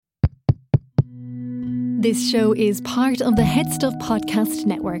This show is part of the Head Stuff Podcast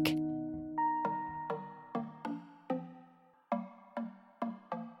Network.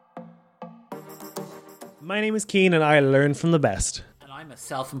 My name is Keane and I learn from the best. And I'm a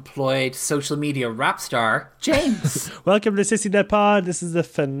self-employed social media rap star, James. Welcome to Sissy Dead Pod. This is the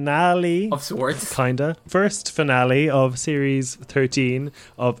finale. Of sorts. Kinda. First finale of Series 13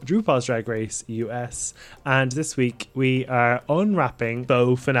 of RuPaul's Drag Race US. And this week we are unwrapping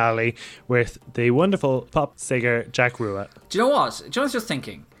the finale with the wonderful pop singer Jack Rua. Do you know what? Do you know what I was just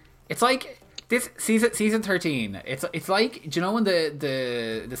thinking? It's like this season 13. It's like, do you know in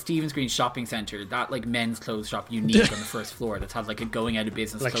the Stevens Green shopping centre, that like men's clothes shop unique on the first floor that's had like a going out of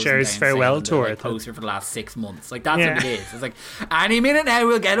business, like closing Cher's down farewell sale, tour, like, poster for the last 6 months. Like that's what it is. It's like any minute now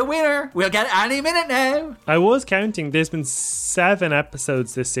we'll get a winner. We'll get any minute now. I was counting. There's been 7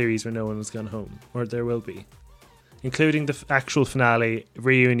 episodes this series where no one has gone home, or there will be, including the actual finale,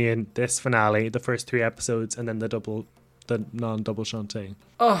 reunion, this finale, the first 3 episodes, and then the non-double Shantae.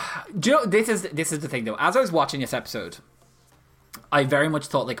 Oh, do you know, this is the thing though. As I was watching this episode, I very much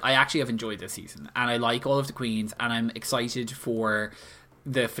thought, like, I actually have enjoyed this season, and I like all of the queens, and I'm excited for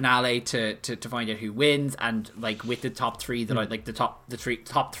the finale to find out who wins, and like with the top 3 that I like, the top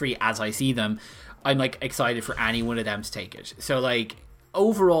three as I see them, I'm like excited for any one of them to take it. So like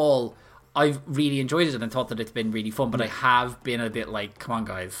overall, I've really enjoyed it and thought that it's been really fun, but I have been a bit like, come on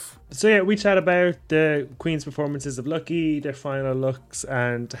guys. So yeah, we chat about the Queen's performances of Lucky, their final looks,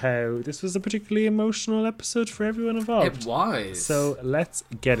 and how this was a particularly emotional episode for everyone involved. It was. So let's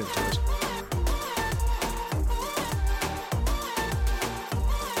get into it.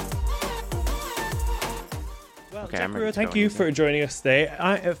 Jack Rua, thank you for joining us today.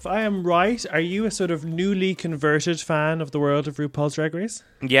 If I am right, are you a sort of newly converted fan of the world of RuPaul's Drag Race?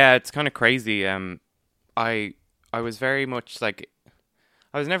 Yeah, it's kind of crazy. I was very much like,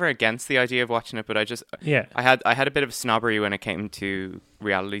 I was never against the idea of watching it, but I had a bit of snobbery when it came to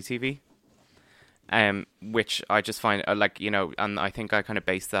reality TV, which I just find like, you know, and I think I kind of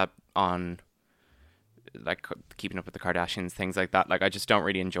based that on like Keeping Up with the Kardashians, things like that. Like I just don't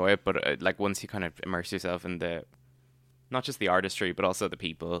really enjoy it, but like once you kind of immerse yourself in the, not just the artistry, but also the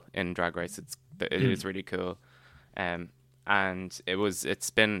people in Drag Race, it is really cool. And this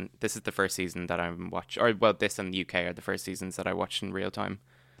is the first season that I'm watching, or well, this and the UK are the first seasons that I watched in real time,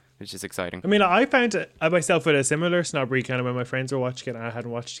 which is exciting. I mean, I found it myself with a similar snobbery kind of when my friends were watching it and I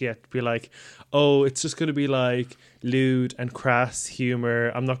hadn't watched it yet, be like, oh, it's just going to be like lewd and crass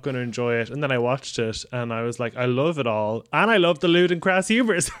humor. I'm not going to enjoy it. And then I watched it and I was like, I love it all. And I love the lewd and crass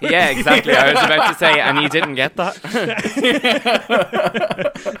humors. Yeah, exactly. I was about to say, and you didn't get that.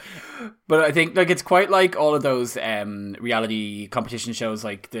 But I think like it's quite like all of those reality competition shows,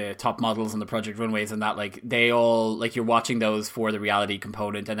 like the Top Models and the Project Runways and that, like they all, like you're watching those for the reality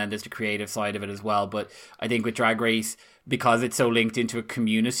component and then there's the creative side of it as well. But I think with Drag Race, because it's so linked into a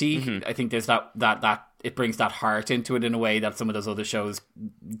community, I think there's that it brings that heart into it in a way that some of those other shows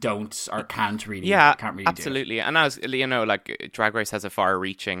don't or can't really. Absolutely. And as you know, like Drag Race has a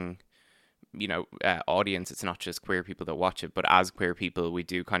far-reaching, you know, audience. It's not just queer people that watch it, but as queer people, we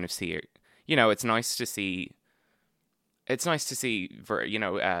do kind of see it. You know, it's nice to see. For, you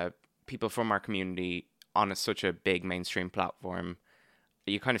know, people from our community on such a big mainstream platform.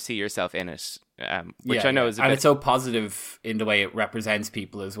 You kind of see yourself in it, which I know is a bit... it's so positive in the way it represents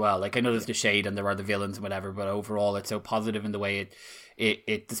people as well. Like I know there's the shade and there are the villains and whatever, but overall it's so positive in the way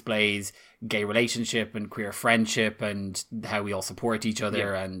it displays gay relationship and queer friendship and how we all support each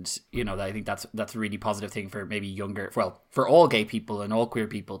other. And you know, I think that's a really positive thing for maybe younger, well, for all gay people and all queer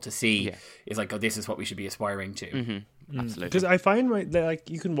people to see. Is like, oh, this is what we should be aspiring to. Absolutely. Because I find like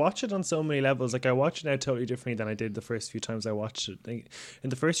you can watch it on so many levels. Like I watch it now totally differently than I did the first few times I watched it. Like, in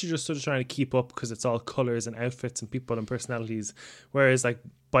the first, you're just sort of trying to keep up because it's all colours and outfits and people and personalities. Whereas like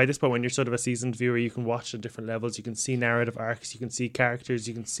by this point, when you're sort of a seasoned viewer, you can watch at different levels. You can see narrative arcs, you can see characters,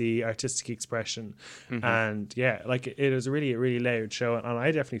 you can see artistic expression, and yeah, like it is a really layered show. And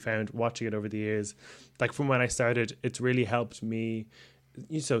I definitely found watching it over the years, like from when I started, it's really helped me,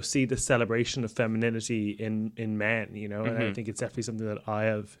 you know, see the celebration of femininity in men, you know, and I think it's definitely something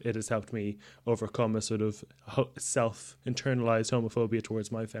that it has helped me overcome a sort of self-internalized homophobia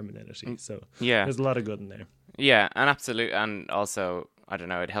towards my femininity. So yeah, there's a lot of good in there. Yeah, and absolutely, and also, I don't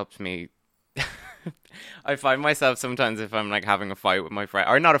know, it helped me. I find myself sometimes if I'm like having a fight with my friend,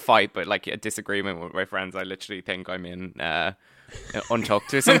 or not a fight, but like a disagreement with my friends, I literally think I'm in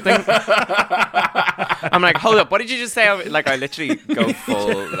Untucked or something. I'm like, hold up, what did you just say? Like I literally go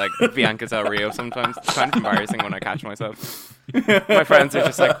full like Bianca Del Rio sometimes. It's kind of embarrassing when I catch myself. My friends are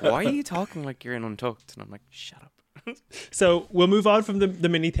just like, why are you talking like you're in Untucked? And I'm like, shut up. So we'll move on from the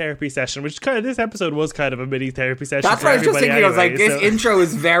mini therapy session, which kind of this episode was kind of a mini therapy session. That's what I was just thinking. Anyway, I was like, this intro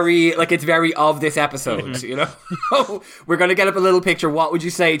is very it's very of this episode. You know, we're gonna get up a little picture. What would you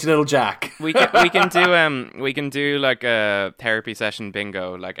say to little Jack? We can do like a therapy session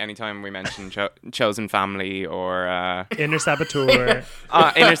bingo. Like anytime we mention chosen family or inner saboteur.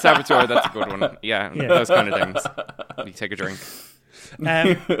 Inner saboteur. That's a good one. Yeah, those kind of things. We take a drink.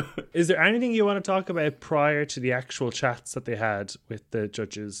 Is there anything you want to talk about prior to the actual chats that they had with the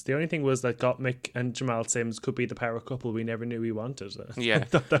judges? The only thing was that Gottmik and Jamal Sims could be the power couple we never knew we wanted. Yeah, I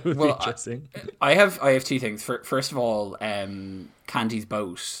thought that would be interesting. I have two things. First of all, Candy's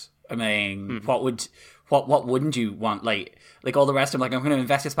boat. I mean, what wouldn't you want? Like all the rest, I'm going to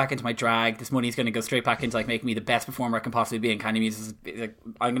invest this back into my drag. This money's going to go straight back into like making me the best performer I can possibly be. And Candy Muse is like,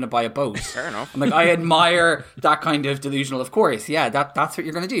 I'm going to buy a boat. Fair enough. I'm like, I admire that kind of delusional. Of course, yeah, that's what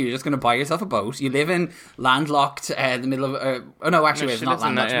you're going to do. You're just going to buy yourself a boat. You live in landlocked, the middle of. Oh no, actually, it's not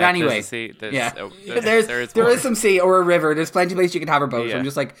landlocked. But anyway, there is some sea or a river. There's plenty of places you can have a boat. Yeah. I'm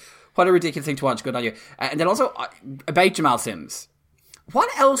just like, what a ridiculous thing to watch. Good on you. And then also about Jamal Sims. What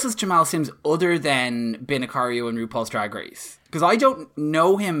else has Jamal Sims other than been a choreo in RuPaul's Drag Race? Because I don't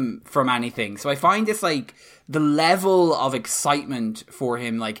know him from anything. So I find this like the level of excitement for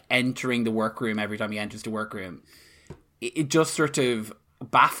him like entering the workroom every time he enters the workroom. It just sort of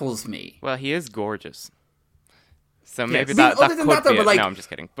baffles me. Well, he is gorgeous. So maybe that could be it. No, I'm just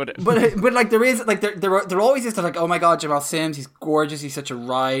kidding. But like there is like there always is like, oh my god, Jamal Sims, he's gorgeous, he's such a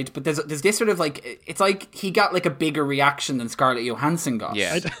ride. But there's this sort of like, it's like he got like a bigger reaction than Scarlett Johansson got.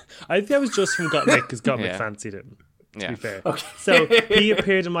 Yeah, I think that was just from Gottmik because Gottmik fancied him. To be fair. Okay. So he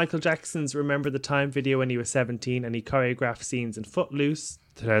appeared in Michael Jackson's Remember the Time video when he was 17, and he choreographed scenes in Footloose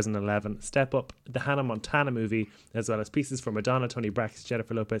 2011, Step Up, the Hannah Montana movie, as well as pieces for Madonna, Toni Braxton,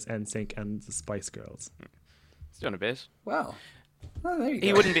 Jennifer Lopez, NSYNC, and the Spice Girls. Done a bit. Wow. Oh, there you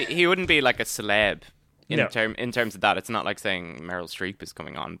go. He wouldn't be like a celeb in terms of that. It's not like saying Meryl Streep is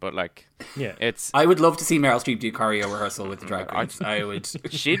coming on, but like it's. I would love to see Meryl Streep do choreo rehearsal with the Drag Queens. I would.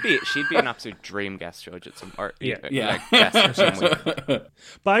 She'd be an absolute dream guest judge at some Like guest some week.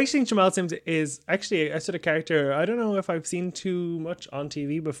 But I think Jamal Sims is actually a sort of character I don't know if I've seen too much on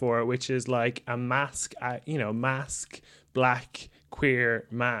TV before, which is like a mask, black queer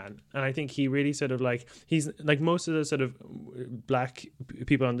man, and I think he really sort of like, he's like most of the sort of black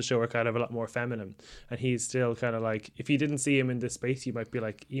people on the show are kind of a lot more feminine, and he's still kind of like, if you didn't see him in this space, you might be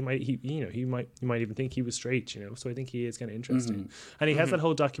like, you might even think he was straight, so I think he is kind of interesting. And he has that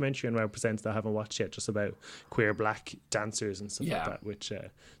whole documentary on Wow Presents that I haven't watched yet, just about queer black dancers and stuff like that, which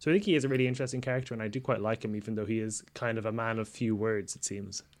so I think he is a really interesting character, and I do quite like him, even though he is kind of a man of few words, it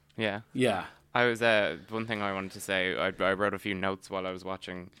seems. Yeah. I was one thing I wanted to say. I wrote a few notes while I was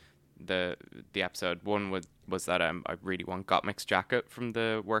watching the episode. One was that I really want Gottmik's jacket from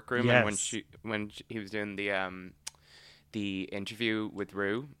the workroom, and when he was doing the interview with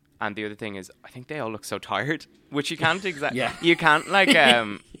Rue. And the other thing is, I think they all look so tired, which you can't you can't like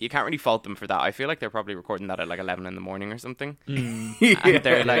you can't really fault them for that. I feel like they're probably recording that at like 11 in the morning or something. And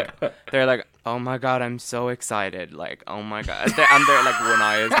they're like, oh my god, I'm so excited, like, oh my god, and they're like, one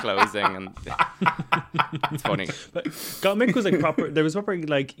eye is closing, and it's funny. But Gottmik was like proper. There was proper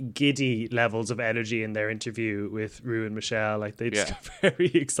like giddy levels of energy in their interview with Rue and Michelle. Like they just got very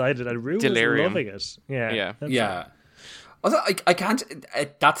excited, and Rue Delirium. was loving it. Yeah. Also, I can't.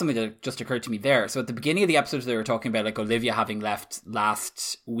 That's something that just occurred to me there. So at the beginning of the episode, they were talking about like Olivia having left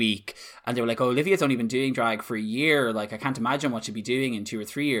last week, and they were like, "Oh, Olivia's only been doing drag for a year. Like, I can't imagine what she'd be doing in 2 or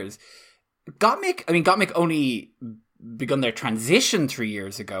 3 years." Gottmik only begun their transition 3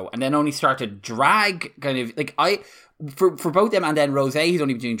 years ago, and then only started drag kind of like for both them, and then Rose, who's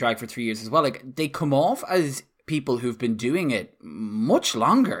only been doing drag for 3 years as well. Like, they come off as people who've been doing it much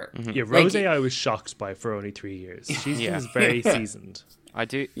longer. Yeah, Rose, I was shocked by for only 3 years. She's very seasoned. I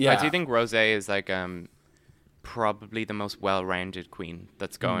do think Rose is like probably the most well-rounded queen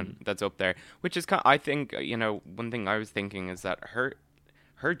that's up there. Which is I think one thing I was thinking is that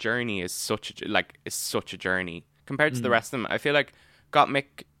her journey is such a journey compared to the rest of them. I feel like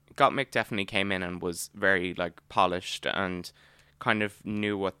Gottmik definitely came in and was very like polished and kind of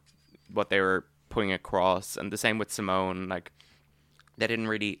knew what they were putting across, and the same with Simone. Like, they didn't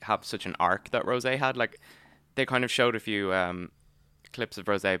really have such an arc that Rose had. Like, they kind of showed a few clips of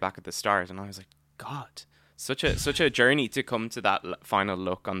Rose back at the start, and I was like, God, such a journey to come to that final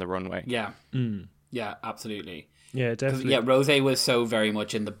look on the runway. Yeah, absolutely. Yeah, definitely. Yeah, Rose was so very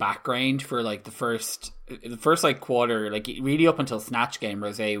much in the background for like the first like quarter, like really up until Snatch Game.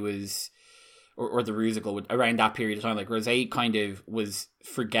 Rose was or the Rusical around that period of time. Like Rosé kind of was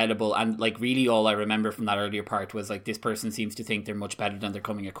forgettable, and like really all I remember from that earlier part was like this person seems to think they're much better than they're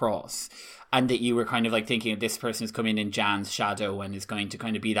coming across, and that you were kind of like thinking this person is coming in Jan's shadow and is going to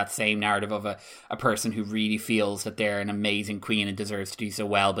kind of be that same narrative of a person who really feels that they're an amazing queen and deserves to do so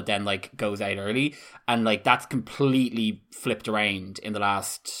well, but then like goes out early, and like that's completely flipped around in the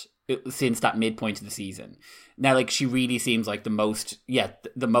last since that midpoint of the season. Now, like, she really seems like the most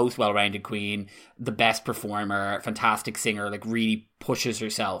well-rounded queen, the best performer, fantastic singer, like, really pushes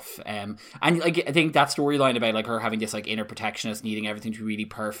herself. And, like, I think that storyline about, like, her having this, like, inner protectionist, needing everything to be really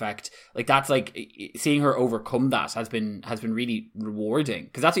perfect, like, that's, like, seeing her overcome that has been really rewarding.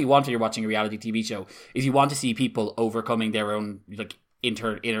 Because that's what you want when you're watching a reality TV show, is you want to see people overcoming their own, like,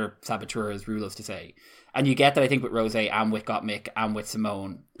 inner saboteur, as Rue loves to say. And you get that, I think, with Rosé and with Gottmik and with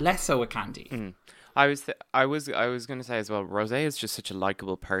Simone. Less so with Candy. Mm. I was going to say as well, Rosé is just such a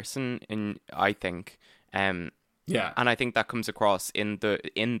likable person, I think. Yeah. And I think that comes across in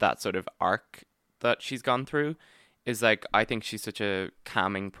that sort of arc that she's gone through. Is like, I think she's such a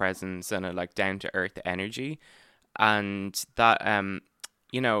calming presence and a like down to earth energy, and that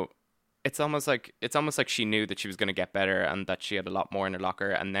it's almost like she knew that she was going to get better and that she had a lot more in her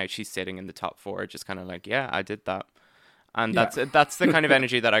locker, and now she's sitting in the top 4, just kind of like, yeah, I did that. And that's the kind of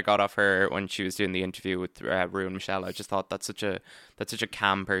energy that I got off her when she was doing the interview with Rue and Michelle. I just thought that's such a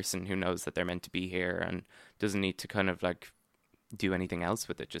calm person who knows that they're meant to be here and doesn't need to kind of like do anything else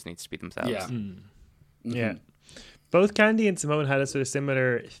with it. Just needs to be themselves. Yeah. Mm-hmm. Yeah. Both Candy and Simone had a sort of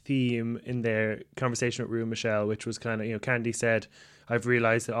similar theme in their conversation with Rue and Michelle, which was kind of, Candy said, I've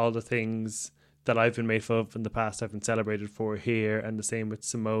realized that all the things that I've been made fun of in the past I've been celebrated for here. And the same with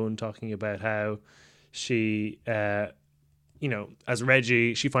Simone, talking about how she as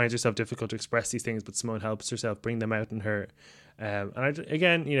Reggie, she finds herself difficult to express these things, but Simone helps herself bring them out in her. And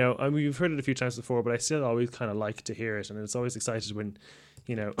we've heard it a few times before, but I still always kind of like to hear it. And it's always excited when,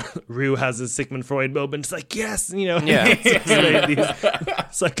 Rue has a Sigmund Freud moment. It's like, yes, these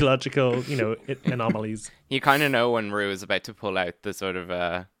psychological, anomalies. You kind of know when Rue is about to pull out the sort of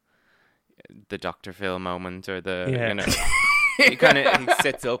the Dr. Phil moment or he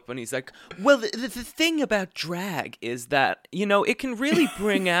sits up and he's like, well, the thing about drag is that, it can really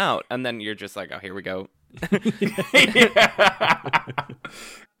bring out. And then you're just like, oh, here we go.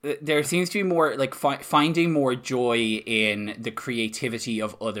 There seems to be more like finding more joy in the creativity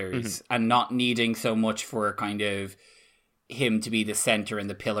of others and not needing so much for kind of him to be the center and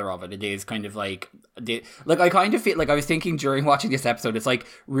the pillar of it. It is kind of like I kind of feel like I was thinking during watching this episode, it's like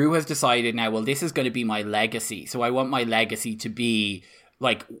Rue has decided now, well, this is going to be my legacy. So I want my legacy to be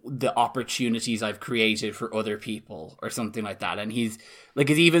like the opportunities I've created for other people or something like that. And he's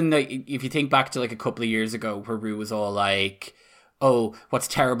like, it's even like, if you think back to like a couple of years ago where Rue was all like, oh, what's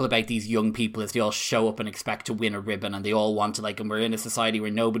terrible about these young people is they all show up and expect to win a ribbon, and they all want to, like, and we're in a society where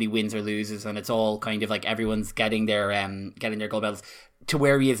nobody wins or loses, and it's all kind of like everyone's getting their gold medals, to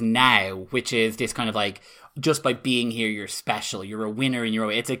where he is now, which is this kind of like, just by being here, you're special, you're a winner in your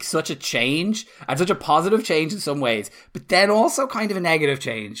own. It's like such a change, and such a positive change in some ways, but then also kind of a negative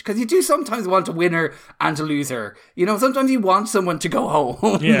change, because you do sometimes want a winner and a loser. Sometimes you want someone to go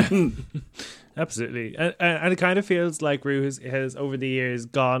home. Yeah. Absolutely. And it kind of feels like Rue has over the years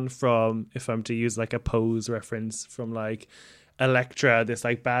gone from, if I'm to use like a Pose reference, from like Electra, this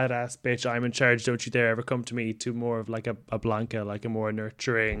like badass bitch, I'm in charge, don't you dare ever come to me, to more of like a Blanca, like a more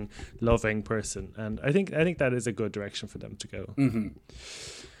nurturing, loving person. And I think that is a good direction for them to go.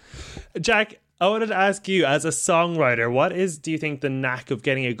 Mm-hmm. Jack, I wanted to ask you, as a songwriter, do you think the knack of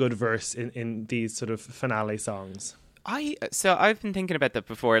getting a good verse in these sort of finale songs? I've been thinking about that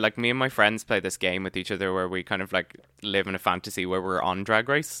before. Like, me and my friends play this game with each other where we kind of like live in a fantasy where we're on Drag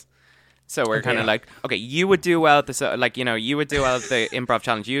Race. So we're kind of like, okay, you would do well at this, you would do well at the improv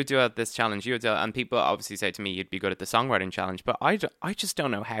challenge, you would do well at this challenge, and people obviously say to me, you'd be good at the songwriting challenge, but I just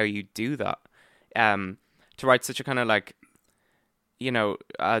don't know how you do that. To write such a kind of like, like,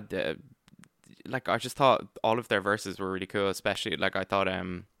 I just thought all of their verses were really cool, especially like I thought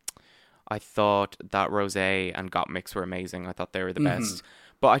that Rosé and Gottmik were amazing. I thought they were the best.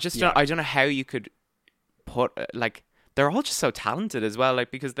 But I don't know how you could put, like, they're all just so talented as well,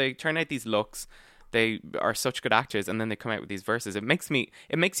 like, because they turn out these looks, they are such good actors, and then they come out with these verses. It makes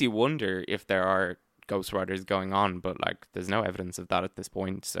you wonder if there are ghostwriters going on, but like, there's no evidence of that at this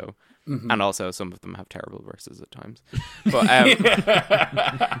point. So, and also some of them have terrible verses at times. But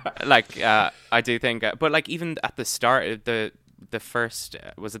I do think, but like, even at the start, the first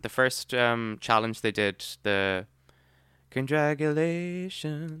challenge they did, the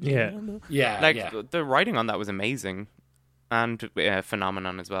congratulations, yeah, the writing on that was amazing and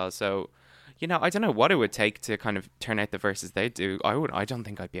phenomenon as well. So I don't know what it would take to kind of turn out the verses they do. I don't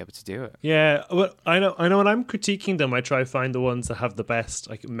think I'd be able to do it. Yeah, well, I know when I'm critiquing them, I try to find the ones that have the best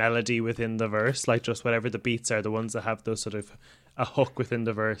like melody within the verse, like just whatever the beats are, the ones that have those sort of a hook within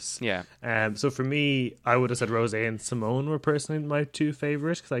the verse. Yeah. So for me, I would have said Rosé and Simone were personally my two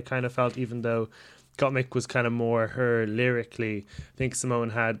favorites, because I kind of felt, even though Gottmik was kind of more her lyrically, I think Simone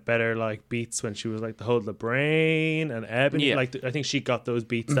had better like beats when she was like the Hold the Brain and Ebony. Yeah. Like I think she got those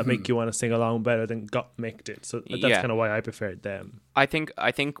beats that make you want to sing along better than Gottmik did. So that's kind of why I preferred them. I think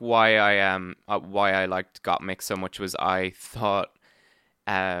why I liked Gottmik so much was I thought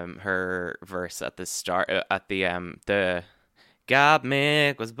her verse at the start at the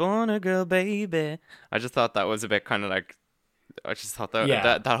Gottmik was born a girl, baby. I just thought that was a bit kind of like, I just thought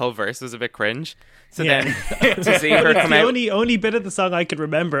that whole verse was a bit cringe. So then to see her come out, the only bit of the song I could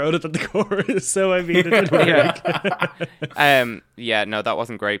remember other than the chorus. So I mean, it didn't work. No, that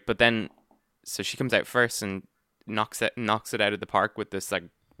wasn't great. But then, so she comes out first and knocks it out of the park with this like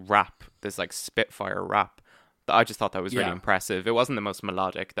rap, this like Spitfire rap. I just thought that was really impressive. It wasn't the most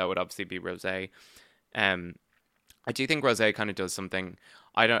melodic. That would obviously be Rosé. I do think Rosé kind of does something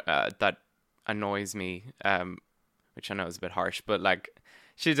that annoys me. Which I know is a bit harsh, but like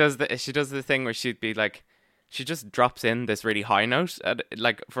she does the thing where she'd be like, she just drops in this really high note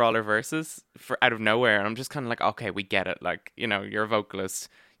like for all her verses out of nowhere, and I'm just kind of like, okay, we get it. Like, you're a vocalist,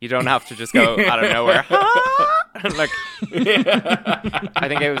 you don't have to just go out of nowhere. Like, I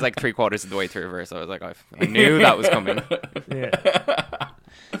think it was like 3/4 of the way through a verse. I was like, I knew that was coming. Yeah.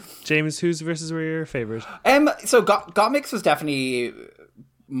 James, whose verses were your favorite? So Gottmik was definitely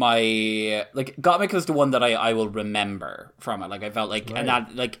my, like, Gottmik was the one that I will remember from it. Like, I felt like, right. And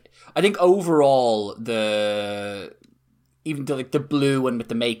that, like, I think overall even the blue and with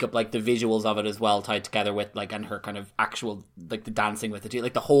the makeup, like the visuals of it as well, tied together with like, and her kind of actual like the dancing with it,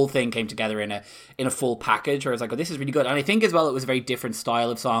 like the whole thing came together in a full package where I was like, oh, this is really good. And I think as well it was a very different style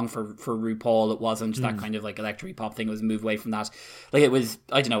of song for RuPaul. It wasn't that kind of like electric pop thing. It was a move away from that. Like, it was,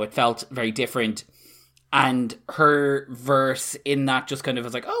 I don't know, it felt very different. And her verse in that just kind of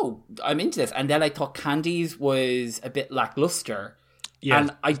was like, oh, I'm into this. And then I thought Candy's was a bit lackluster. Yeah,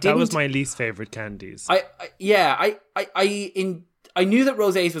 and that was my least favorite Candy's. I knew that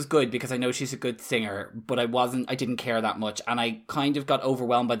Rosé's was good because I know she's a good singer, but I didn't care that much, and I kind of got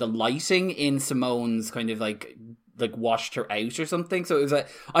overwhelmed by the lighting in Simone's kind of like washed her out or something. So it was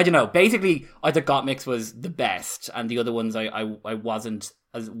I don't know. Basically, I thought Gottmik was the best, and the other ones I wasn't.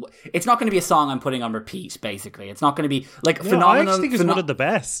 It's not going to be a song I'm putting on repeat. Basically, it's not going to be like Phenomenal. I think it's one of the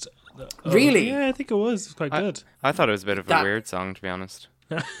best. Really? Yeah, I think it was quite good. I thought it was a bit of a weird song, to be honest.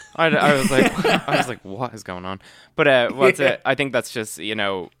 I was like, what is going on? But I think that's just, I don't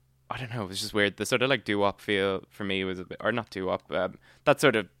know, it was just weird. The sort of like doo-wop feel for me was a bit, or not doo-wop, that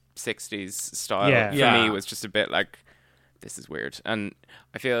sort of 60s style for me was just a bit like, this is weird. And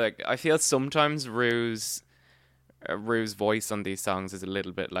I feel sometimes Rue's voice on these songs is a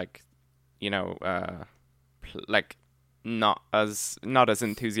little bit like, like not as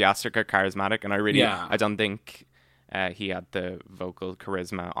enthusiastic or charismatic, and I don't think he had the vocal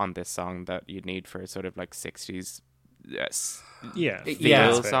charisma on this song that you'd need for a sort of like 60s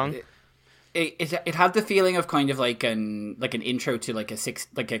song. It had the feeling of kind of like an intro to like a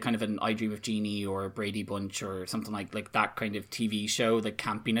kind of an I Dream of Jeannie or a Brady Bunch or something like that kind of TV show, the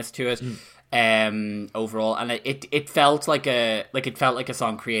campiness to it. Overall, and it felt like a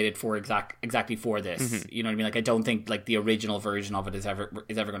song created for exactly for this. Mm-hmm. You know what I mean? Like, I don't think like the original version of it is ever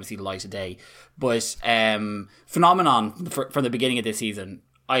going to see the light of day. But Phenomenon from the beginning of this season,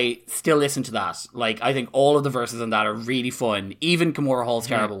 I still listen to that. Like, I think all of the verses on that are really fun. Even Kimora Hall's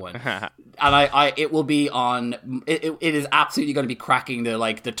terrible one, and it will be on. It is absolutely going to be cracking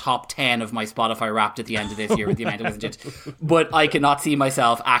the top 10 of my Spotify Wrapped at the end of this year with the amount of listen to it. But I cannot see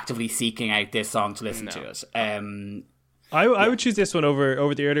myself actively seeking out this song to listen to it. I would choose this one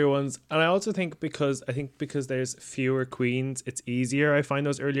over the earlier ones, and I also think because there's fewer queens, it's easier. I find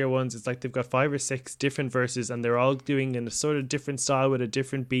those earlier ones, it's like they've got 5 or 6 different verses, and they're all doing in a sort of different style with a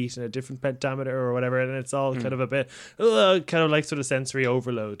different beat and a different pentameter or whatever, and it's all kind of a bit kind of like sort of sensory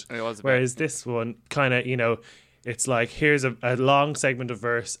overload. Whereas this one kind of, it's like, here's a long segment of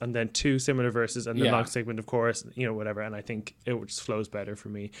verse and then 2 similar verses and then long segment of chorus, whatever. And I think it just flows better for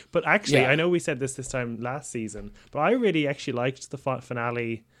me. But actually, I know we said this time last season, but I really actually liked the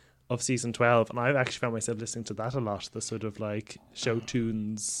finale of season 12. And I've actually found myself listening to that a lot. The sort of like show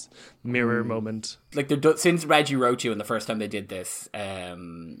tunes mirror moment. Like, since Reggie wrote you and the first time they did this,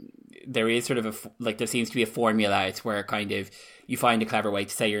 there is sort of there seems to be a formula. It's where kind of you find a clever way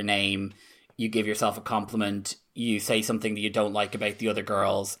to say your name. you give yourself a compliment, you say something that you don't like about the other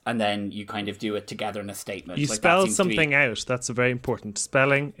girls, and then you kind of do it together in a statement. You like, spell something out. That's very important.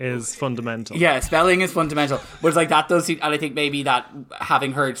 Spelling is fundamental. Yeah, spelling is fundamental. But it's like that does seem, and I think maybe that,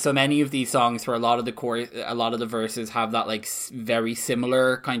 having heard so many of these songs, for a lot of the verses have that like very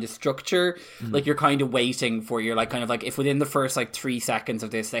similar kind of structure. Like you're kind of waiting for, you're like kind of like, if within the first like 3 seconds of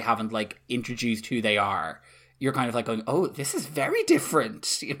this they haven't like introduced who they are, you're kind of like going, oh, this is very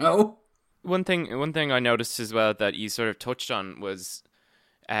different, you know? One thing I noticed as well that you sort of touched on was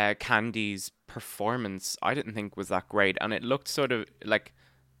Candy's performance. I didn't think was that great, and it looked sort of like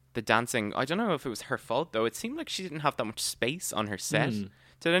the dancing. I don't know if it was her fault though. It seemed like she didn't have that much space on her set.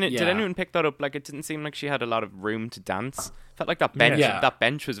 Did anyone pick that up? Like, it didn't seem like she had a lot of room to dance. Felt like that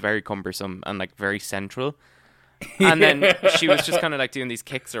bench was very cumbersome and like very central. And then she was just kind of like doing these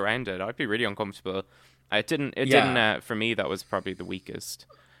kicks around it. I'd be really uncomfortable. It didn't. For me, that was probably the weakest.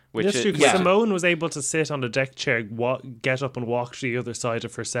 Simone was able to sit on a deck chair, get up and walk to the other side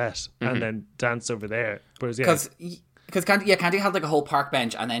of her set, and then dance over there. Because Candy had like a whole park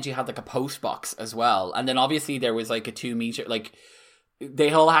bench, and then she had like a post box as well. And then obviously there was like a 2 meter, like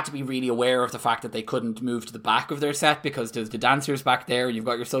they all had to be really aware of the fact that they couldn't move to the back of their set because there's the dancers back there, and you've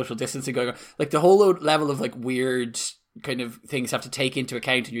got your social distancing going on. Like the whole level of like weird kind of things have to take into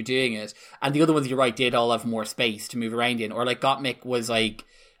account when you're doing it. And the other ones, you're right, did all have more space to move around in. Or like Gottmik was like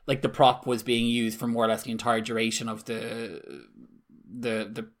the prop was being used for more or less the entire duration of the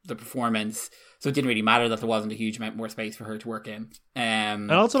performance, so it didn't really matter that there wasn't a huge amount more space for her to work in.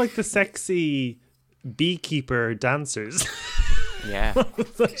 And also like the sexy beekeeper dancers. Yeah,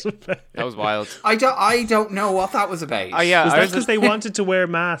 that was wild. I don't know what that was about. Oh yeah, was that because they wanted to wear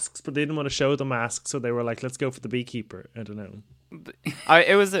masks, but they didn't want to show the masks, so they were like, "Let's go for the beekeeper." I don't know.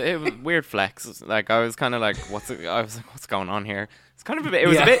 It was weird flex. Like I was kind of like, what's going on here? It's kind of it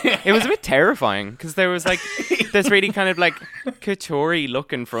was a bit terrifying because there was like this really kind of like couture-y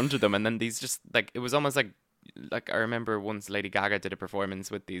look in front of them, and then these just like, it was almost like I remember once Lady Gaga did a performance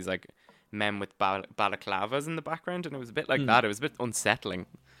with these like men with balaclavas in the background, and it was a bit like that. It was a bit unsettling.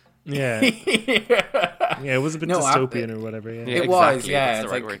 Yeah. Yeah, it was a bit dystopian or whatever. Yeah. It was, yeah.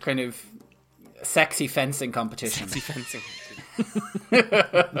 It's like word. Kind of sexy fencing competition. Sexy fencing.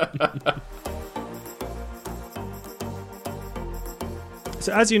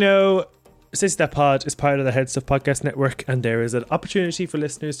 So as you know, Stacey That Pod is part of the Head Stuff Podcast Network, and there is an opportunity for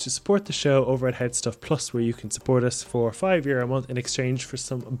listeners to support the show over at Head Stuff Plus, where you can support us for €5 a month in exchange for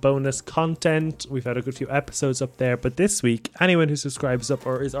some bonus content. We've had a good few episodes up there, but this week, anyone who subscribes up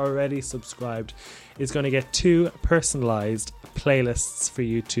or is already subscribed is going to get 2 personalised playlists for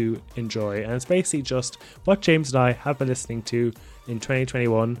you to enjoy, and it's basically just what James and I have been listening to in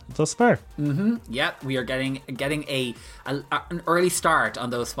 2021 thus far. Yeah, we are getting an early start on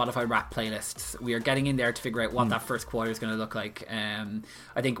those Spotify rap playlists. We are getting in there to figure out what that first quarter is going to look like.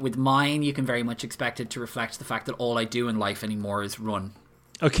 I think with mine, you can very much expect it to reflect the fact that all I do in life anymore is run.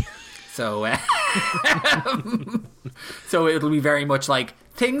 Okay. So, so it'll be very much like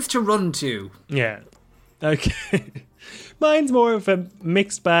things to run to. Yeah. Okay. Mine's more of a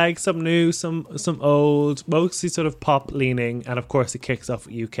mixed bag, some new, some old, mostly sort of pop leaning, and of course it kicks off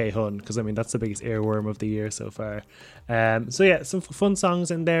with UK Hun, because I mean that's the biggest earworm of the year so far. So yeah, some fun songs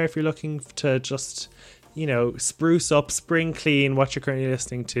in there if you're looking to just, you know, spruce up, spring clean what you're currently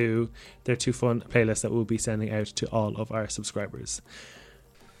listening to. They're 2 fun playlists that we'll be sending out to all of our subscribers.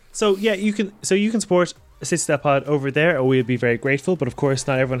 So yeah, you can support Stacey That Pod over there, or we'd be very grateful, but of course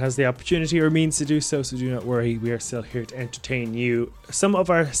not everyone has the opportunity or means to do so do not worry, we are still here to entertain you. Some of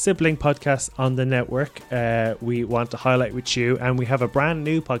our sibling podcasts on the network we want to highlight with you, and we have a brand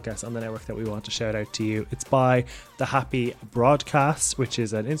new podcast on the network that we want to shout out to you. It's by The Happy Broadcast, which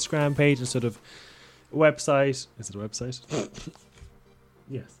is an Instagram page and sort of website. Is it a website?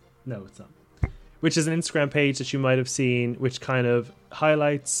 Yes. No, it's not. Which is an Instagram page that you might have seen, which kind of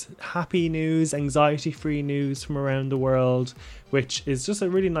highlights happy news, anxiety-free news from around the world, which is just a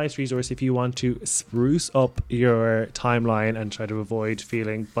really nice resource if you want to spruce up your timeline and try to avoid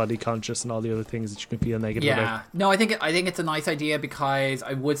feeling body conscious and all the other things that you can feel negative about. Yeah, no, I think it's a nice idea, because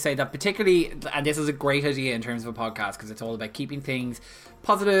I would say that particularly, and this is a great idea in terms of a podcast, because it's all about keeping things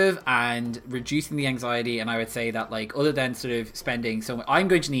positive and reducing the anxiety. And I would say that, like, other than sort of spending I'm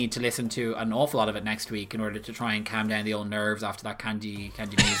going to need to listen to an awful lot of it next week in order to try and calm down the old nerves after that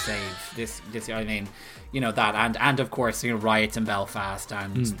Candy Muse save this. I mean, you know that, and of course, you know, riots in Belfast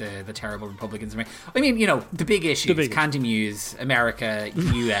and the terrible Republicans. I mean, you know, the big issues: Candy Muse, America,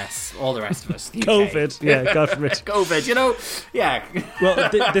 US, all the rest of us. COVID, yeah, God forbid. COVID, you know, yeah. Well,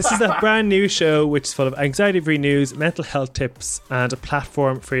 this is a brand new show which is full of anxiety-free news, mental health tips, and a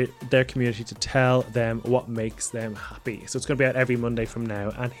platform for their community to tell them what makes them happy. So it's going to be out every Monday from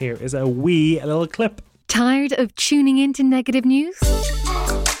now, and here is a little clip. Tired of tuning into negative news?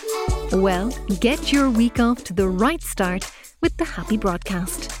 Well, get your week off to the right start with the Happy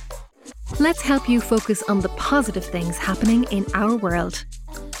Broadcast. Let's help you focus on the positive things happening in our world.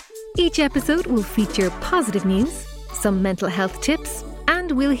 Each episode will feature positive news, some mental health tips,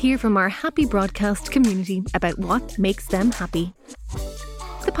 and we'll hear from our Happy Broadcast community about what makes them happy.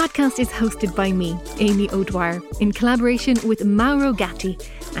 The podcast is hosted by me, Amy O'Dwyer, in collaboration with Mauro Gatti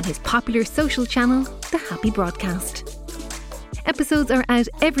and his popular social channel, The Happy Broadcast. Episodes are out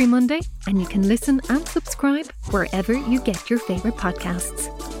every Monday, and you can listen and subscribe wherever you get your favourite podcasts.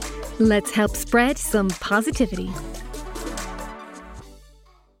 Let's help spread some positivity.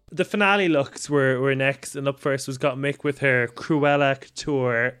 The finale looks were next, and up first was Got Mick with her Cruella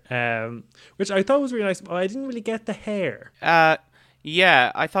couture, which I thought was really nice. But I didn't really get the hair.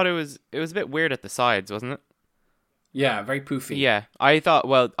 Yeah, I thought it was a bit weird at the sides, wasn't it? Yeah, very poofy. Yeah, I thought,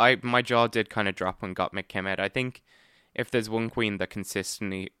 my jaw did kind of drop when Gottmik came out. I think if there's one queen that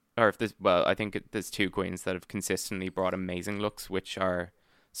consistently, I think there's two queens that have consistently brought amazing looks, which are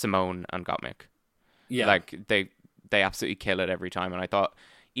Simone and Gottmik. Yeah. Like, they absolutely kill it every time, and I thought,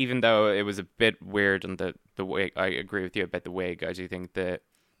 even though it was a bit weird on the wig, I agree with you about the wig, I do think the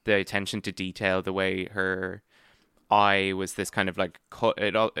attention to detail, the way her eye was this kind of like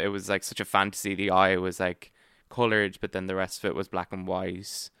it was like such a fantasy. The eye was like colored, but then the rest of it was black and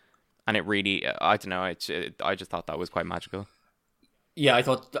white, and it really, I don't know, I just thought that was quite magical. Yeah, I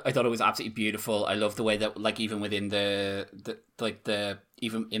thought it was absolutely beautiful. I love the way that, like, even within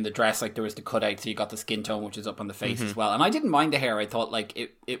even in the dress, like, there was the cutout, so you got the skin tone, which is up on the face as well. And I didn't mind the hair. I thought, like,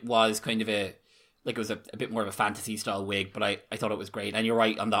 it was kind of it was a bit more of a fantasy style wig, but I thought it was great. And you're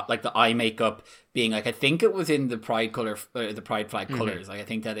right on that, like the eye makeup being like, I think it was in the pride color, the pride flag colors. Like, I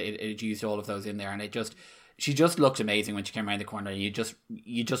think that it used all of those in there, and she just looked amazing when she came around the corner. You just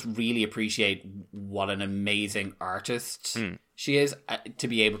really appreciate what an amazing artist she is, to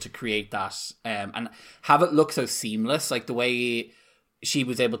be able to create that and have it look so seamless. Like the way she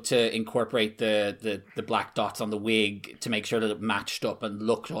was able to incorporate the black dots on the wig to make sure that it matched up and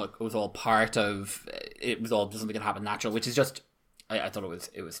looked like it was all part of it, was all something that happened natural, which is just, I thought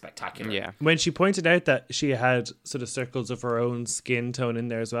it was spectacular. Yeah. When she pointed out that she had sort of circles of her own skin tone in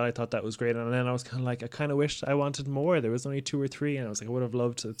there as well, I thought that was great. And then I was kind of like, I kind of wished I wanted more. There was only 2 or 3, and I was like, I would have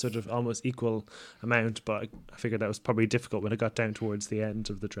loved a sort of almost equal amount, but I figured that was probably difficult when it got down towards the end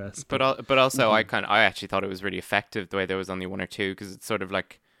of the dress. But also, I actually thought it was really effective the way there was only 1 or 2, because it's sort of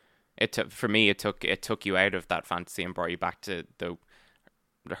like, it took you out of that fantasy and brought you back to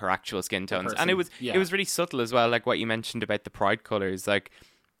her actual skin tones, and it was really subtle as well, like what you mentioned about the pride colors. Like,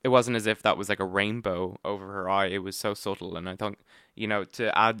 it wasn't as if that was like a rainbow over her eye. It was so subtle, and I thought, you know,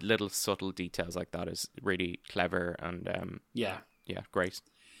 to add little subtle details like that is really clever, and great.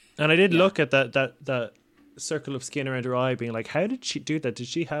 And I did look at that circle of skin around her eye, being like, how did she do that? Did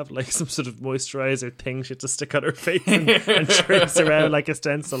she have like some sort of moisturizer thing she had to stick on her face and trace around like a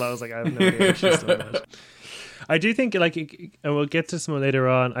stencil? I was like, I have no idea how she's done that. I do think, like, and we'll get to Simone later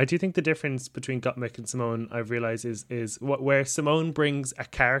on, I do think the difference between Gottmik and Simone, I've realised, is where Simone brings a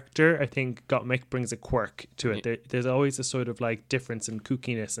character, I think Gottmik brings a quirk to it. There's always a sort of like difference and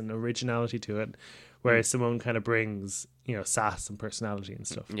kookiness and originality to it, whereas Simone kind of brings, you know, sass and personality and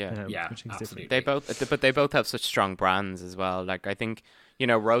stuff. Which is absolutely. They both have such strong brands as well. Like, I think, you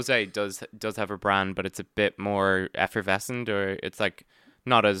know, Rosé does have a brand, but it's a bit more effervescent, or it's like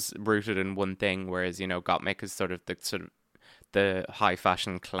not as rooted in one thing, whereas, you know, Gottmik is sort of the high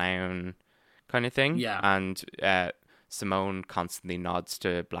fashion clown kind of thing. Yeah. And Simone constantly nods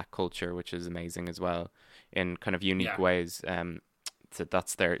to black culture, which is amazing as well, in kind of unique ways. So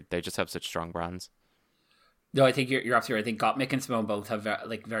they just have such strong brands. No, I think you're absolutely right. I think Gottmik and Simone both have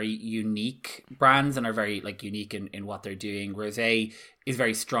very unique brands and are very like unique in what they're doing. Rosé is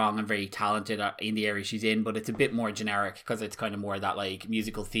very strong and very talented in the area she's in, but it's a bit more generic because it's kind of more that like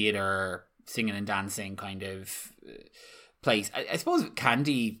musical theater, singing and dancing kind of place. I suppose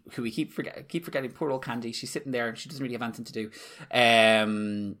Candy, who we keep forgetting, poor old Candy, she's sitting there and she doesn't really have anything to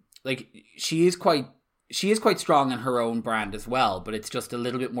do. Like she is quite strong in her own brand as well, but it's just a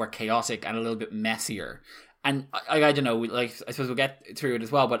little bit more chaotic and a little bit messier. And I don't know, like, I suppose we'll get through it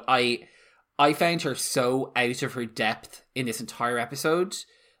as well, but I I found her so out of her depth in this entire episode.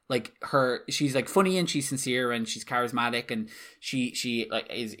 Like she's like funny and she's sincere and she's charismatic and she like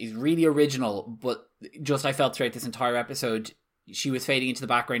is really original. But just I felt throughout this entire episode, she was fading into the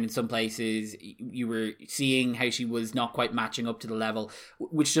background in some places. You were seeing how she was not quite matching up to the level,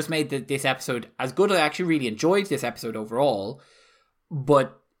 which just made this episode as good. I actually really enjoyed this episode overall,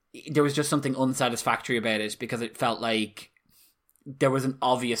 but there was just something unsatisfactory about it because it felt like there was an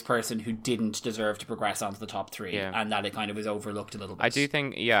obvious person who didn't deserve to progress onto the top three, and that it kind of was overlooked a little bit. I do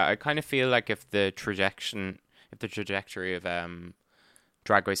think, I kind of feel like if the trajectory of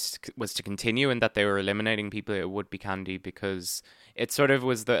Drag Race was to continue and that they were eliminating people, it would be Candy, because it sort of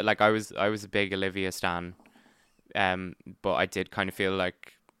was I was a big Olivia stan, but I did kind of feel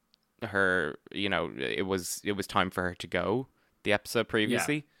like her, it was time for her to go the episode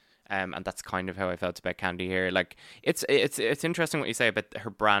previously. And that's kind of how I felt about Candy here. Like it's interesting what you say about her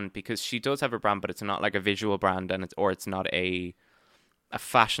brand, because she does have a brand, but it's not like a visual brand, and it's not a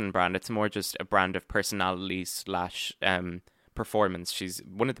fashion brand. It's more just a brand of personality / performance. She's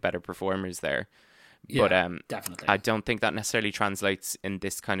one of the better performers there. Yeah, but definitely. I don't think that necessarily translates in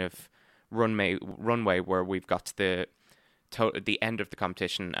this kind of runway where we've got to the end of the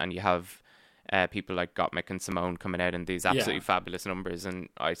competition and you have people like Gottmik and Simone coming out in these absolutely fabulous numbers, and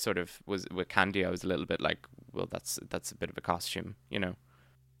I sort of was with Candy. I was a little bit like, well, that's a bit of a costume,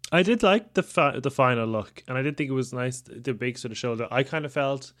 I did like the final look, and I did think it was nice, the big sort of shoulder. I kind of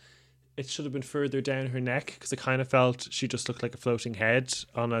felt it should have been further down her neck, because I kind of felt she just looked like a floating head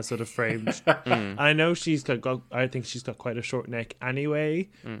on a sort of framed. I know I think she's got quite a short neck anyway,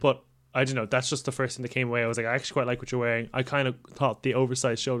 but I don't know, that's just the first thing that came away. I was like, I actually quite like what you're wearing. I kind of thought the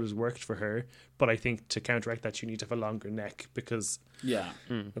oversized shoulders worked for her, but I think to counteract that, you need to have a longer neck, because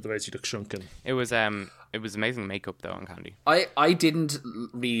otherwise you look shrunken. It was amazing makeup though on Candy. I didn't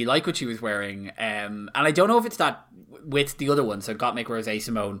really like what she was wearing, and I don't know if it's that with the other one. So Gottmik, Rosé,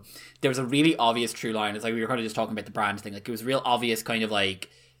 Simone, there was a really obvious true line. It's like we were kind of just talking about the brand thing. Like it was a real obvious kind of like,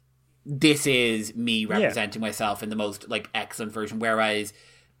 this is me representing myself in the most like excellent version. Whereas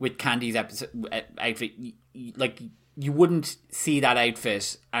with Candy's outfit, like you wouldn't see that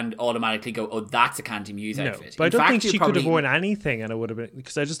outfit and automatically go, "Oh, that's a Candy Muse outfit." But I don't think she could have worn anything, and it would have been,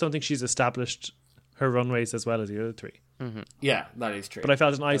 because I just don't think she's established her runways as well as the other three. Mm-hmm. Yeah, that is true. But I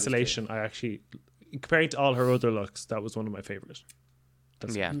felt in isolation, I actually, comparing to all her other looks, that was one of my favorites.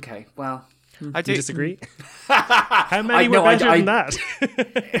 Okay. Well, I do disagree. How many were better than that?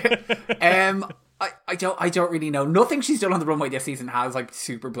 I don't really know. Nothing she's done on the runway this season has like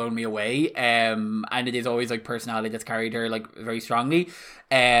super blown me away. And it is always like personality that's carried her like very strongly.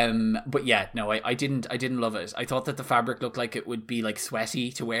 But yeah, no, I didn't love it. I thought that the fabric looked like it would be like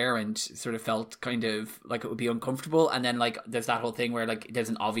sweaty to wear and sort of felt kind of like it would be uncomfortable. And then like there's that whole thing where like there's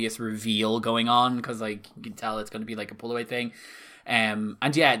an obvious reveal going on, because like you can tell it's going to be like a pull away thing. And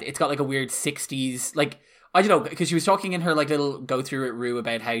yeah, it's got like a weird 60s like, I don't know, because she was talking in her like little go through at Rue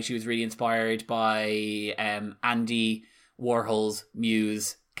about how she was really inspired by Andy Warhol's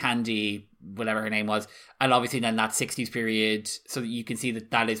muse, Candy, whatever her name was, and obviously then that 60s period, so that you can see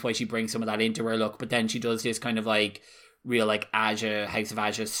that is why she brings some of that into her look. But then she does this kind of like real like Aja, House of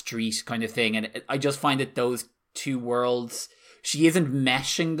Aja street kind of thing, and I just find that those two worlds, she isn't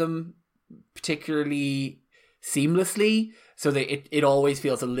meshing them particularly seamlessly, so that it always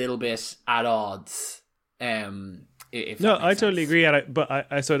feels a little bit at odds. No, I totally agree, but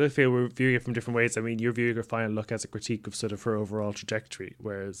I sort of feel we're viewing it from different ways. I mean, you're viewing her final look as a critique of sort of her overall trajectory,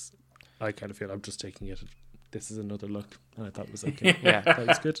 whereas I kind of feel I'm just taking it, this is another look, and I thought it was okay. Yeah, that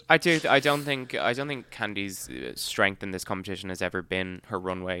was good. I don't think Candy's strength in this competition has ever been her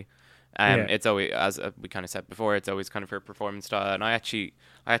runway. It's always, as we kind of said before, it's always kind of her performance style. And I actually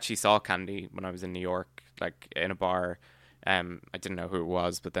saw Candy when I was in New York, like in a bar. I didn't know who it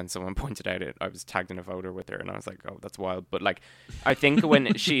was, but then someone pointed out I was tagged in a photo with her, and I was like, oh, that's wild. But like, I think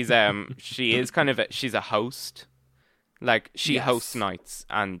when she's she's a host, like she hosts nights,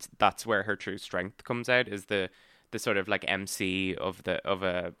 and that's where her true strength comes out, is the sort of like MC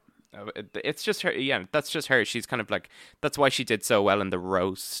it's just her. Yeah, that's just her. She's kind of like, that's why she did so well in the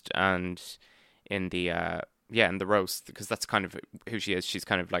roast and in the in the roast, because that's kind of who she is. She's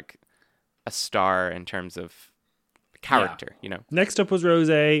kind of like a star in terms of character, Next up was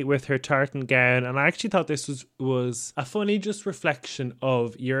Rosé with her tartan gown, and I actually thought this was a funny just reflection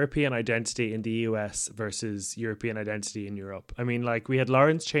of European identity in the US versus European identity in Europe. I mean, like, we had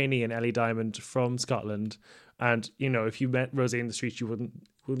Lawrence Chaney and Ellie Diamond from Scotland, and if you met Rosé in the street, you wouldn't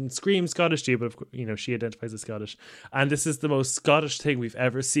wouldn't scream Scottish to you, but she identifies as Scottish. And this is the most Scottish thing we've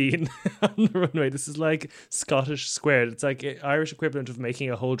ever seen on the runway. This is like Scottish squared. It's like Irish equivalent of making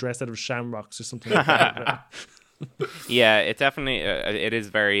a whole dress out of shamrocks or something like that. Yeah, it definitely it is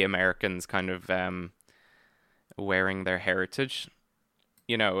very Americans kind of wearing their heritage,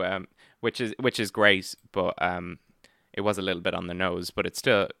 which is great, but it was a little bit on the nose, but it's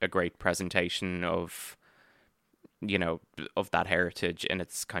still a great presentation of that heritage in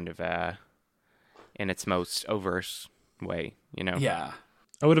its kind of in its most overt way, Yeah.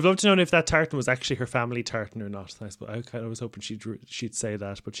 I would have loved to know if that tartan was actually her family tartan or not. I kind of was hoping she'd say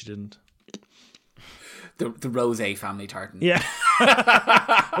that, but she didn't. The Rose family tartan. Yeah.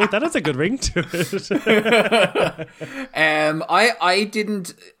 Oh, that has a good ring to it. I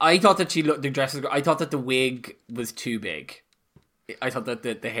didn't. I thought that the dress was. I thought that the wig was too big. I thought that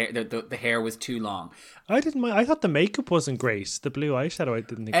the hair was too long. I didn't mind. I thought the makeup wasn't great. The blue eyeshadow I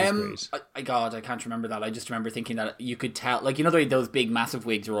didn't think was great. I can't remember that. I just remember thinking that you could tell, like, the way those big massive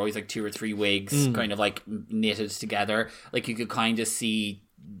wigs were always like 2 or 3 wigs kind of like knitted together. Like you could kind of see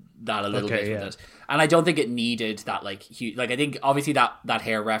that a little bit with it. And I don't think it needed that like huge. Like I think obviously that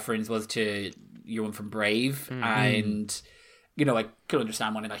hair reference was to your one from Brave, and I could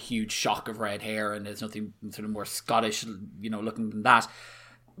understand wanting a huge shock of red hair, and there's nothing sort of more Scottish, looking than that.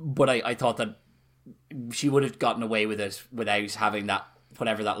 But I thought that she would have gotten away with it without having that,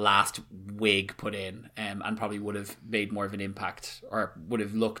 whatever that last wig put in, and probably would have made more of an impact, or would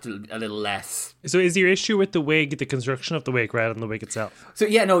have looked a little less. So is your issue with the wig the construction of the wig rather than the wig itself? So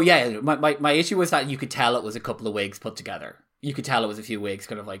my issue was that you could tell it was a couple of wigs put together. You could tell it was a few wigs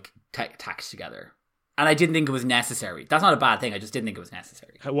kind of like tacked together. And I didn't think it was necessary. That's not a bad thing. I just didn't think it was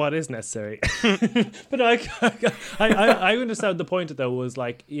necessary. What is necessary? But I understand the point. Though was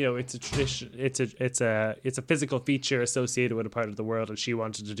like, it's a tradition. It's a physical feature associated with a part of the world, and she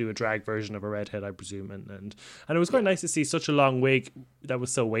wanted to do a drag version of a redhead, I presume, and it was quite nice to see such a long wig that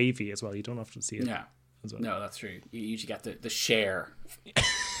was so wavy as well. You don't often see it. Yeah. As well. No, that's true. You usually get the share.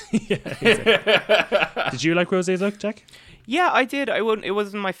 Yeah. Exactly. Did you like Rosé's look, Jack? Yeah, I did. It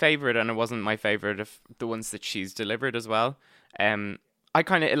wasn't my favorite, and it wasn't my favorite of the ones that she's delivered as well. I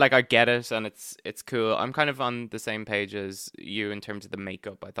kind of I get it, and it's cool. I'm kind of on the same page as you in terms of the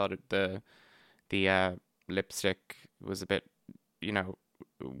makeup. I thought the lipstick was a bit,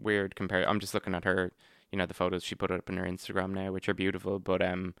 weird compared. I'm just looking at her, the photos she put up on her Instagram now, which are beautiful. But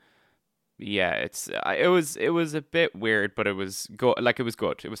yeah, it was a bit weird, but it was good. Like it was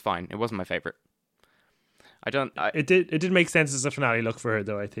good. It was fine. It wasn't my favorite. It did make sense as a finale look for her,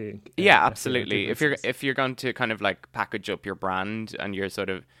 though, I think. Yeah, absolutely. If you're going to kind of like package up your brand and you're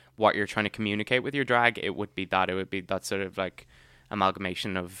sort of what you're trying to communicate with your drag, it would be that sort of like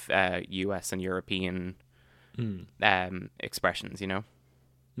amalgamation of US and European expressions,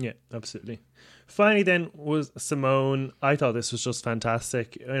 Yeah, absolutely. Finally, then was Simone. I thought this was just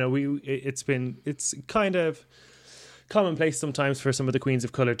fantastic. It's kind of commonplace sometimes for some of the queens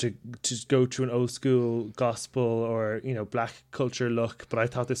of colour to go through an old school gospel or black culture look, but I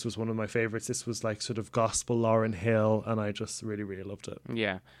thought this was one of my favourites. This was like sort of gospel Lauryn Hill, and I just really, really loved it.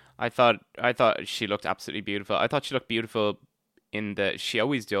 Yeah, I thought she looked absolutely beautiful. I thought she looked beautiful she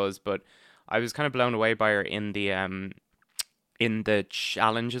always does, but I was kind of blown away by her in the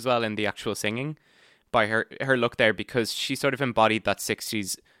challenge as well, in the actual singing, by her look there, because she sort of embodied that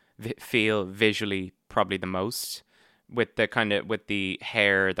 60s feel visually probably the most, with the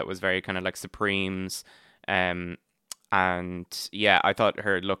hair that was very kind of like Supremes, and yeah, I thought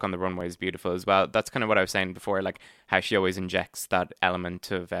her look on the runway is beautiful as well. That's kind of what I was saying before, like how she always injects that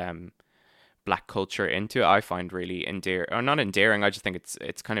element of black culture into it. I find really not endearing. I just think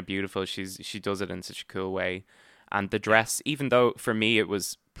it's kind of beautiful. She does it in such a cool way, and the dress, even though for me it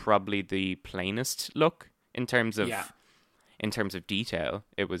was probably the plainest look in terms of detail,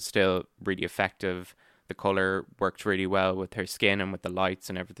 it was still really effective. The color worked really well with her skin and with the lights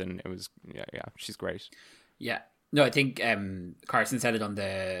and everything. It was she's great. Yeah. No, I think Carson said it on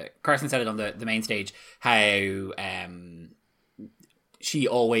the main stage, how she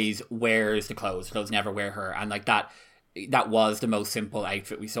always wears the clothes. Clothes never wear her, and like that was the most simple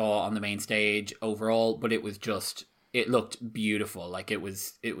outfit we saw on the main stage overall, but it looked beautiful. Like it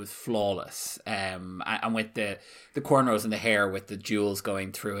was flawless. And with the cornrows and the hair with the jewels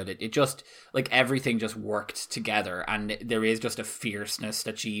going through it just like everything just worked together. And there is just a fierceness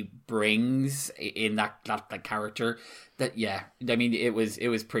that she brings in that character that, yeah, I mean, it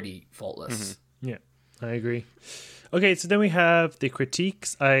was pretty faultless. Mm-hmm. Yeah, I agree. Okay, so then we have the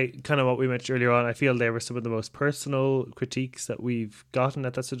critiques. What we mentioned earlier on, I feel they were some of the most personal critiques that we've gotten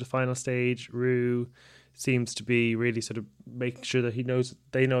at that sort of final stage. Rue, seems to be really sort of making sure that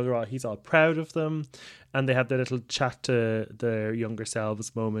they know he's all proud of them, and they have their little chat to their younger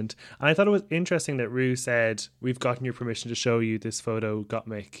selves moment. And I thought it was interesting that Rue said, "We've gotten your permission to show you this photo,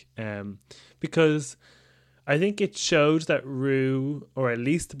 Gottmik," because I think it showed that Rue, or at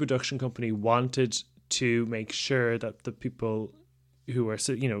least the production company, wanted to make sure that the people who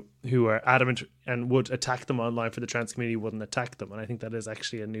are adamant and would attack them online for the trans community wouldn't attack them. And I think that is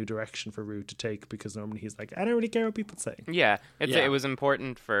actually a new direction for Rue to take, because normally he's like, I don't really care what people say. Yeah, it was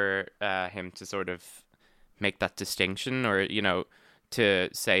important for him to sort of make that distinction, or to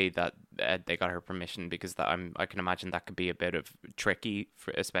say that they got her permission, because I can imagine that could be a bit of tricky,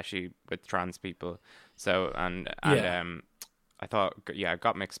 especially with trans people. So I thought,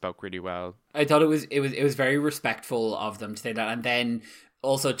 Gottmik spoke really well. I thought it was very respectful of them to say that, and then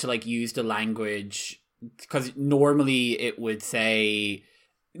also to like use the language, because normally in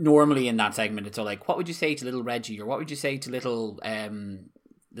that segment it's all like, what would you say to little Reggie, or what would you say to little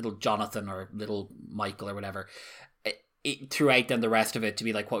Jonathan or little Michael or whatever. Throughout then the rest of it to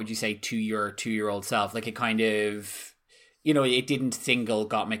be like, what would you say to your 2-year-old self? Like, it kind of, it didn't single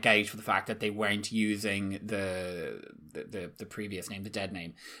Gottmik out for the fact that they weren't using the previous name, the dead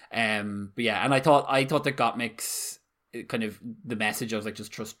name. But yeah, and I thought that Gottmik's kind of the message of like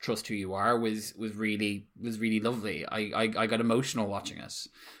just trust who you are was really lovely. I got emotional watching it.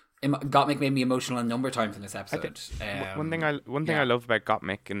 Gottmik made me emotional a number of times in this episode. One thing I love about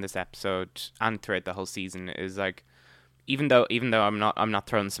Gottmik in this episode and throughout the whole season is like, even though I'm not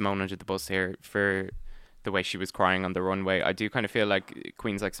throwing Simone under the bus here for the way she was crying on the runway, I do kind of feel like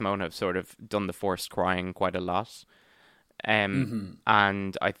queens like Simone have sort of done the forced crying quite a lot. And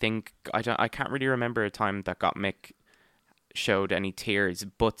I think I can't really remember a time that Gottmik showed any tears,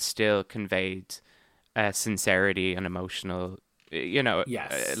 but still conveyed sincerity and emotional,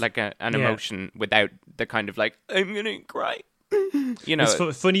 like an emotion without the kind of like, I'm gonna cry.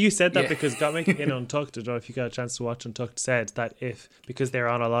 It's funny you said that, because Gottmik in Untucked, I don't know if you got a chance to watch Untucked, said that because they're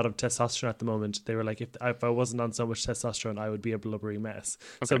on a lot of testosterone at the moment, they were like, if I wasn't on so much testosterone, I would be a blubbery mess.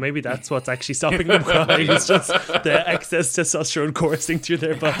 Okay. So maybe that's what's actually stopping them crying. It's just the excess testosterone coursing through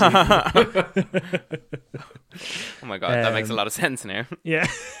their body. Oh my god, that makes a lot of sense now. Yeah.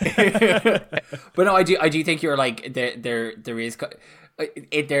 But no, I do think you're like, there's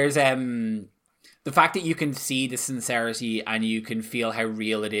the fact that you can see the sincerity and you can feel how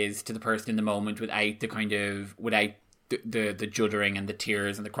real it is to the person in the moment without the juddering and the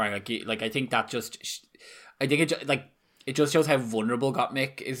tears and the crying. Like I think that it just shows how vulnerable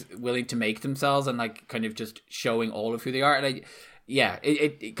Gottmik is willing to make themselves, and like kind of just showing all of who they are. And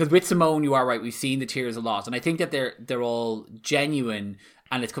because with Simone, you are right, we've seen the tears a lot, and I think that they're all genuine.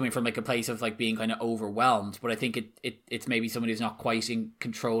 And it's coming from like a place of like being kind of overwhelmed, but I think it's maybe somebody who's not quite in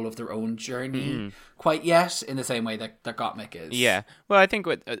control of their own journey quite yet, in the same way that Gottmik is. Yeah, well, I think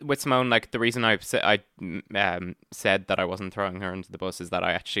with Simone, like the reason I said that I wasn't throwing her under the bus is that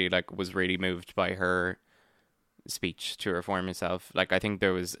I actually like was really moved by her speech to reform herself. Like I think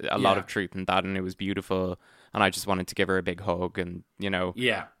there was a lot of truth in that, and it was beautiful. And I just wanted to give her a big hug, and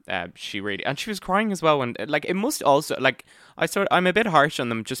she really, and she was crying as well. And like, it must also like, I'm a bit harsh on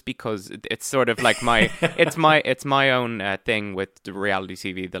them just because it's sort of like it's my own thing with the reality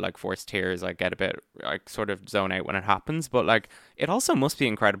TV, the like forced tears. I sort of zone out when it happens, but like, it also must be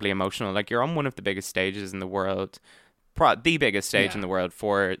incredibly emotional. Like you're on one of the biggest stages in the world, the biggest stage in the world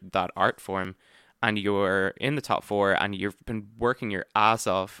for that art form, and you're in the top 4, and you've been working your ass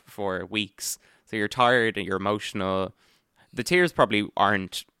off for weeks. So you're tired and you're emotional. The tears probably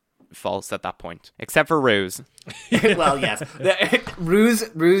aren't false at that point, except for Rue's. Well, yes.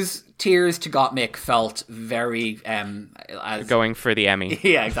 Rue's tears to Gottmik felt very... going for the Emmy.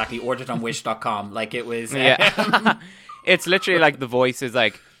 Yeah, exactly. Ordered on Wish.com. Like it was... It's literally like the voice is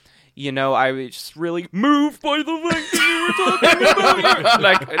like, I was just really moved by the fact that you were talking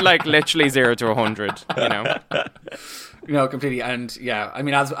about like literally 0 to 100, No, completely. And yeah, I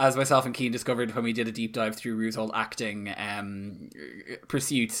mean, as myself and Keane discovered when we did a deep dive through Rue's whole acting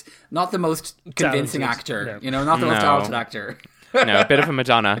pursuits, not the most convincing actor, not the most talented actor. No, a bit of a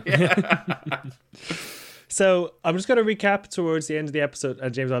Madonna. So I'm just going to recap towards the end of the episode,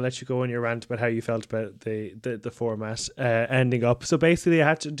 and James, I'll let you go on your rant about how you felt about the format ending up. So basically I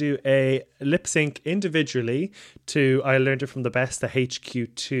had to do a lip sync individually to I Learned It From the Best, the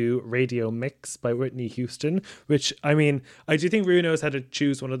HQ2 radio mix by Whitney Houston, which, I mean, I do think Rue knows how to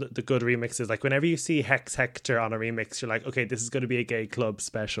choose one of the good remixes. Like whenever you see Hex Hector on a remix, you're like, okay, this is going to be a gay club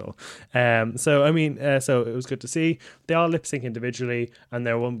special. So it was good to see. They all lip sync individually, and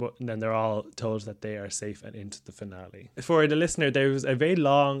then they're all told that they are safe 5 and into the finale. For the listener, there was a very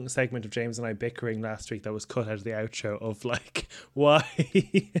long segment of James and I bickering last week that was cut out of the outro of like why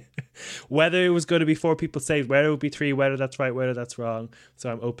whether it was going to be 4 people saved, whether it would be 3, whether that's right, whether that's wrong.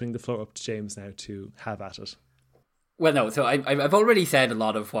 So I'm opening the floor up to James now to have at it. Well, no, so I've already said a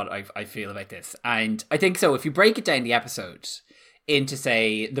lot of what I feel about this. And I think so, if you break it down the episode into,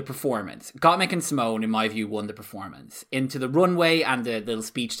 say, the performance, Gottmik and Simone, in my view, won the performance. Into the runway and the little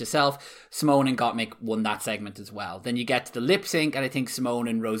speech to self, Simone and Gottmik won that segment as well. Then you get to the lip sync, and I think Simone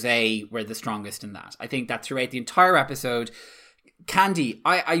and Rosé were the strongest in that. I think that throughout the entire episode, Candy,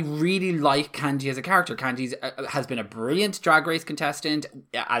 I really like Candy as a character. Candy has been a brilliant Drag Race contestant,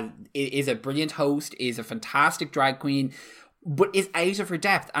 is a brilliant host, is a fantastic drag queen, but is out of her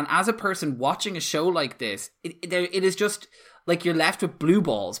depth. And as a person watching a show like this, it is just like you're left with blue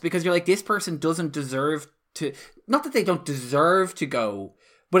balls, because you're like, this person doesn't deserve to, not that they don't deserve to go,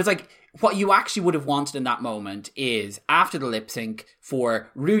 but it's like, what you actually would have wanted in that moment is, after the lip sync, for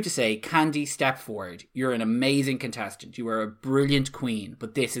Rue to say, Candy, step forward. You're an amazing contestant. You are a brilliant queen,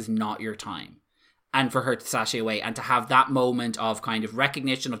 but this is not your time. And for her to sashay away and to have that moment of kind of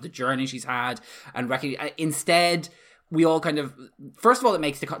recognition of the journey she's had. And instead, we all kind of, first of all, it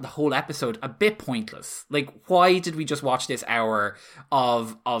makes the whole episode a bit pointless. Like, why did we just watch this hour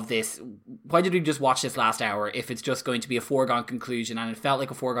of this? Why did we just watch this last hour if it's just going to be a foregone conclusion? And it felt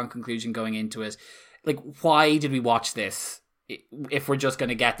like a foregone conclusion going into it. Like, why did we watch this if we're just going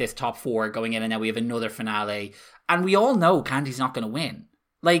to get this top 4 going in and then we have another finale? And we all know Candy's not going to win.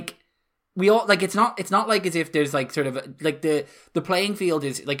 Like, we all, like, it's not like as if there's like sort of like the playing field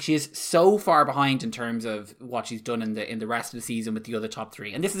is like, she is so far behind in terms of what she's done in the rest of the season with the other top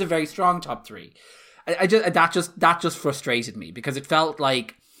 3, and this is a very strong top 3. That just frustrated me, because it felt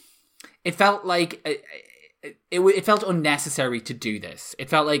unnecessary to do this. It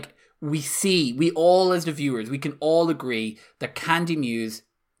felt like we all as the viewers, we can all agree that Candy Muse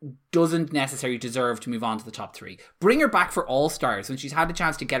doesn't necessarily deserve to move on to the top 3. Bring her back for All Stars when she's had a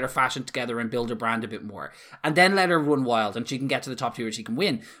chance to get her fashion together and build her brand a bit more, and then let her run wild and she can get to the top 2 where she can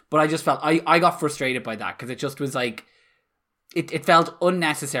win. But I just felt I got frustrated by that, because it just was like it felt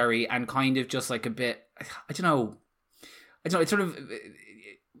unnecessary and kind of just like a bit, I don't know, it's sort of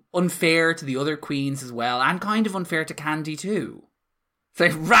unfair to the other queens as well, and kind of unfair to Candy too. So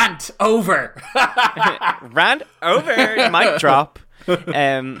rant over. Rant over. Mic drop.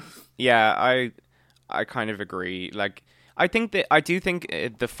 Yeah, I kind of agree. Like, I do think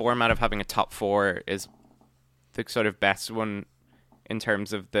the format of having a top 4 is the sort of best one in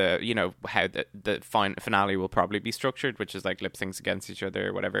terms of the, you know, how the finale will probably be structured, which is like lip syncs against each other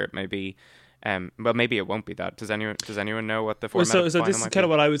or whatever it may be. But maybe it won't be that. Does anyone know what the format? So this is kind of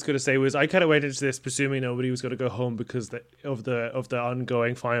what I was going to say. Was I kind of went into this presuming nobody was going to go home because of the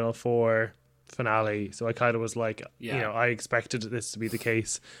ongoing Final 4 finale. So I kind of was like, you know, I expected this to be the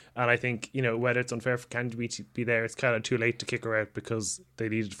case, and I think, you know, whether it's unfair for Candy to be there, it's kind of too late to kick her out because they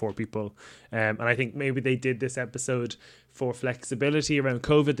needed 4 people. And I think maybe they did this episode for flexibility around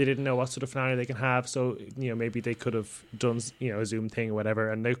COVID. They didn't know what sort of finale they can have, so, you know, maybe they could have done, you know, a Zoom thing or whatever,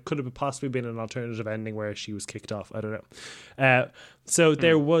 and there could have possibly been an alternative ending where she was kicked off. I don't know. So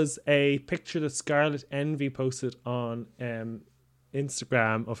there was a picture that Scarlet Envy posted on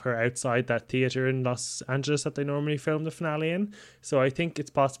Instagram of her outside that theatre in Los Angeles that they normally film the finale in. So I think it's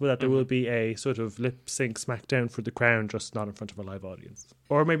possible that there will be a sort of lip sync smackdown for the crown, just not in front of a live audience,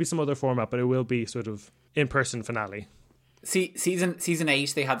 or maybe some other format, but it will be sort of in-person finale. See, season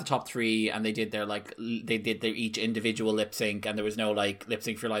 8, they had the top 3 and they did their each individual lip sync, and there was no like lip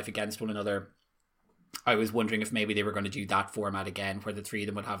sync for life against one another. I was wondering if maybe they were going to do that format again, where the 3 of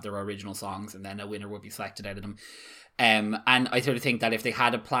them would have their original songs and then a winner would be selected out of them. And I sort of think that if they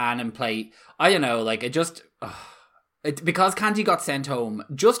had a plan and play, I don't know, like, it just... because Candy got sent home,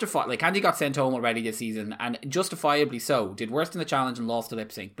 Candy got sent home already this season, and justifiably so, did worse in the challenge and lost the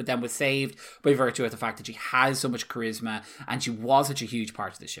lip sync, but then was saved by virtue of the fact that she has so much charisma and she was such a huge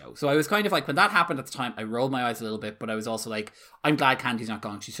part of the show. So I was kind of like, when that happened at the time, I rolled my eyes a little bit, but I was also like, I'm glad Candy's not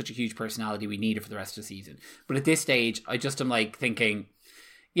gone. She's such a huge personality. We need her for the rest of the season. But at this stage, I just am like thinking,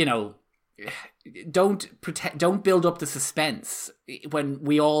 you know, don't build up the suspense when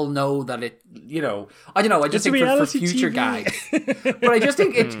we all know that it, you know, I don't know, I just think for future TV. Guys, but I just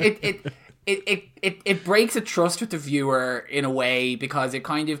think it breaks a trust with the viewer in a way, because it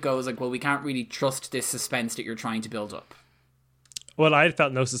kind of goes like, well, we can't really trust this suspense that you're trying to build up. Well, I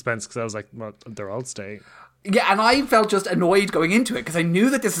felt no suspense because I was like, well, they're all staying. Yeah, and I felt just annoyed going into it because I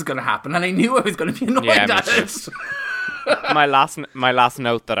knew that this was going to happen, and I knew I was going to be annoyed at it. my last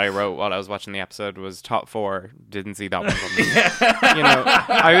note that I wrote while I was watching the episode was top 4. Didn't see that one coming. You know,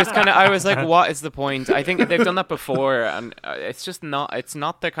 I was like, what is the point? I think they've done that before, and it's just not. It's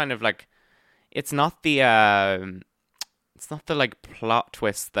not the kind of like. It's not the like plot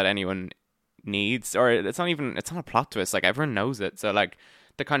twist that anyone needs, or it's not a plot twist. Like everyone knows it. So like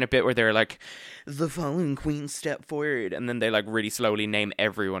the kind of bit where they're like, the following queen step forward, and then they like really slowly name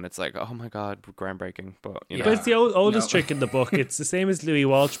everyone. It's like, oh my god, groundbreaking. But you know. But it's the oldest trick in the book. It's the same as Louis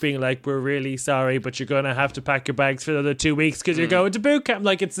Walsh being like, we're really sorry, but you're going to have to pack your bags for another 2 weeks because you're going to boot camp.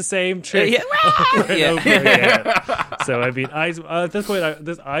 Like it's the same trick over and over again. So I mean, at this point,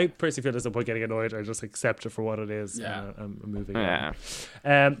 I personally feel there's no point getting annoyed. I just accept it for what it is. Yeah. I'm moving on.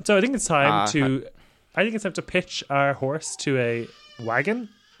 So I think it's time to pitch our horse to a wagon.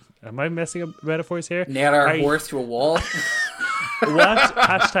 Am I messing up metaphors here? Nail our horse to a wall. What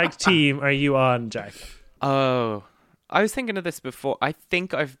hashtag team are you on, Jack? Oh, I was thinking of this before. I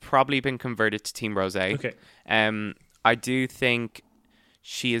think I've probably been converted to Team Rosé. Okay. I do think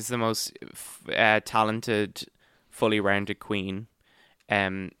she is the most talented, fully rounded queen.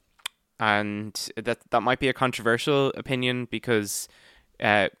 And that might be a controversial opinion because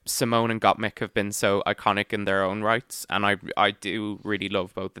Simone and Gottmik have been so iconic in their own rights, and I do really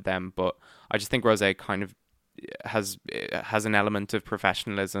love both of them, but I just think Rosé kind of has an element of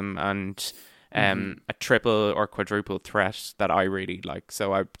professionalism and a triple or quadruple threat that I really like.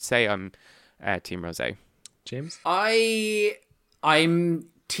 So I'd say I'm Team Rosé. James? I'm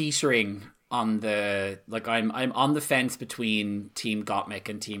teetering on the I'm on the fence between Team Gottmik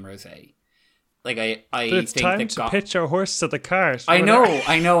and Team Rosé. Like but it's think time to pitch our horse to the cart. I know.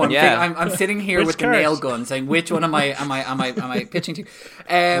 I'm sitting here with cart? the nail gun, saying which one am I pitching to?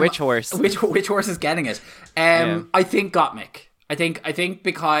 Which horse? Which horse is getting it? I think Gottmik. I think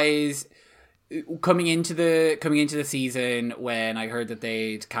because coming into the season, when I heard that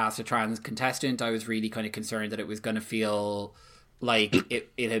they'd cast a trans contestant, I was really kind of concerned that it was going to feel like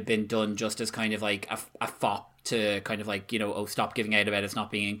it had been done just as kind of like a fop to kind of like, you know, oh, stop giving out about it's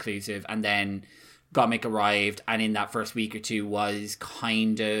not being inclusive. And then Gottmik arrived, and in that first week or two was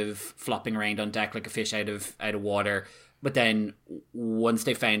kind of flopping around on deck like a fish out of water. But then once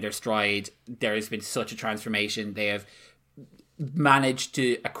they found their stride, there has been such a transformation. They have managed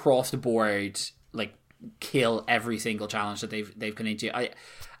to, across the board, like kill every single challenge that they've come into.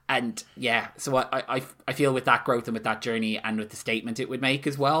 So I feel with that growth and with that journey and with the statement it would make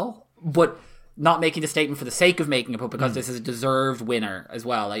as well, but not making the statement for the sake of making it, but because this is a deserved winner as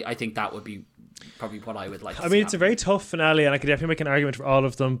well. I think that would be probably what I would like to see it's a very tough finale, and I could definitely make an argument for all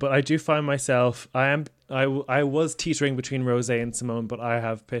of them, but I do find myself I was teetering between Rosé and Simone, but I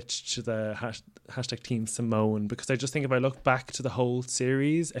have pitched to the hashtag Team Simone, because I just think if I look back to the whole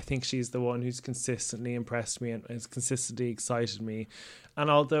series, I think she's the one who's consistently impressed me and has consistently excited me. And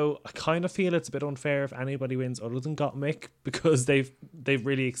although I kind of feel it's a bit unfair if anybody wins other than Gottmik, because they've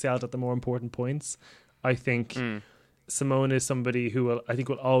really excelled at the more important points, I think Simone is somebody who will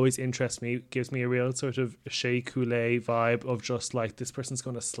always interest me, gives me a real sort of Shea Coulee vibe of just like, this person's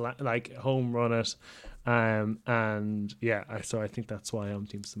going to home run it. So I think that's why I'm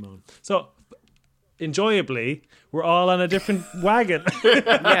Team Simone. So enjoyably, we're all on a different wagon.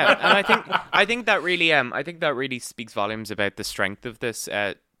 Yeah, and I think that really speaks volumes about the strength of this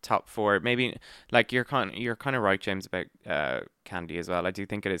top 4. Maybe like you're kind of right, James, about Candy as well. I do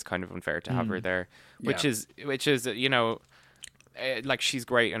think it is kind of unfair to have her there, which is you know, like she's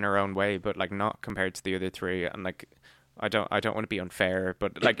great in her own way, but like not compared to the other 3. And like I don't want to be unfair,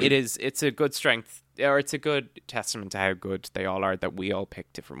 but like it's a good strength, or it's a good testament to how good they all are that we all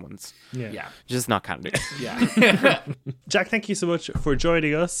pick different ones. Yeah. Just not Candy. Yeah. Jack, thank you so much for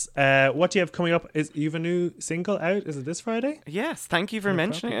joining us. What do you have coming up? You have a new single out? Is it this Friday? Yes, thank you for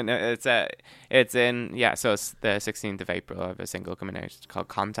mentioning it. So it's the 16th of April. I have a single coming out called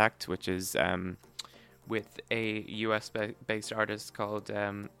Contact, which is with a US based artist called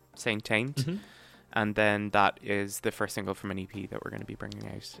Saint Taint. Mm-hmm. And then that is the first single from an EP that we're going to be bringing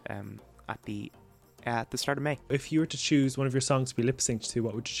out at the start of May. If you were to choose one of your songs to be lip synced to,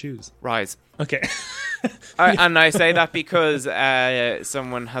 what would you choose? Rise. Okay. And I say that because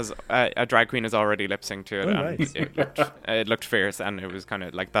someone a drag queen has already lip synced to it. Oh, and nice. it looked fierce, and it was kind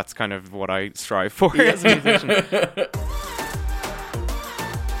of like, that's kind of what I strive for as a musician.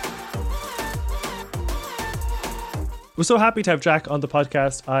 We're so happy to have Jack on the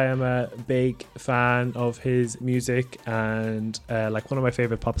podcast. I am a big fan of his music, and like one of my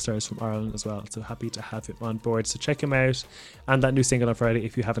favourite pop stars from Ireland as well. So happy to have him on board. So check him out, and that new single on Friday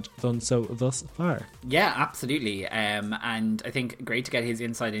if you haven't done so thus far. Yeah, absolutely. And I think great to get his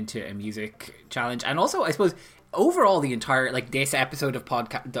insight into a music challenge, and also I suppose overall the entire like this episode of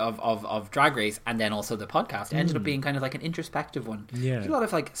podcast of Drag Race and then also the podcast ended up being kind of like an introspective one. Yeah, a lot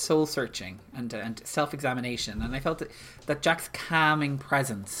of like soul searching and self-examination, and I felt that Jack's calming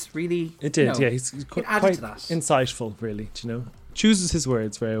presence really it did. Yeah, he's quite to that. Insightful, really. You know, chooses his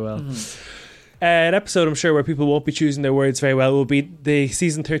words very well. An episode I'm sure where people won't be choosing their words very well will be the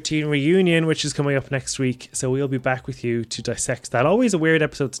season 13 reunion, which is coming up next week. So we'll be back with you to dissect that. Always a weird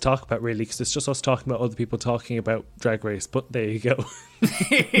episode to talk about, really, because it's just us talking about other people talking about Drag Race. But there you go.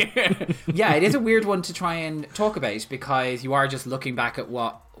 Yeah, it is a weird one to try and talk about because you are just looking back at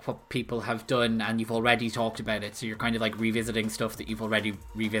what people have done and you've already talked about it. So you're kind of like revisiting stuff that you've already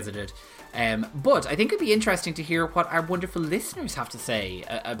revisited. But I think it'd be interesting to hear what our wonderful listeners have to say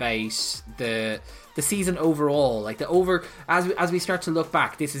about the season overall. Like as we start to look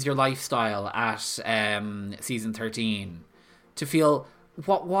back, this is your lifestyle at season 13. To feel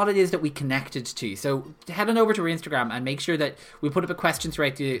what it is that we connected to. So head on over to our Instagram and make sure that we put up a question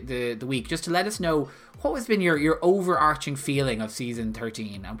throughout the week just to let us know what has been your overarching feeling of season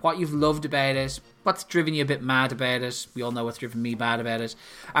 13 and what you've loved about it, what's driven you a bit mad about it. We all know what's driven me bad about it.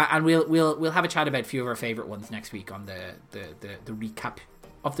 And we'll have a chat about a few of our favourite ones next week on the recap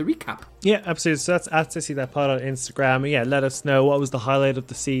of the recap. Yeah, absolutely. So that's at Sissy That Pod on Instagram. Yeah, let us know what was the highlight of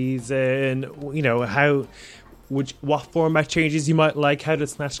the season. You know, what format changes you might like, how did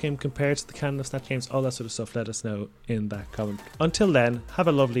Snatch Game compare to the canon of Snatch Games, all that sort of stuff. Let us know in that comment. Until then, have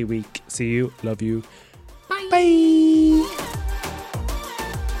a lovely week. See you, love you, bye. Bye.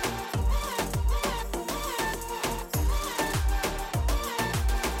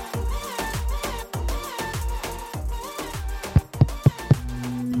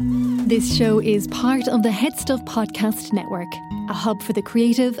 This show is part of the Head Stuff Podcast Network, a hub for the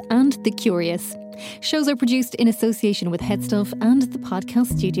creative and the curious. Shows are produced in association with Headstuff and the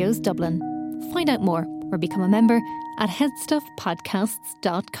Podcast Studios Dublin. Find out more or become a member at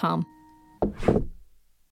headstuffpodcasts.com.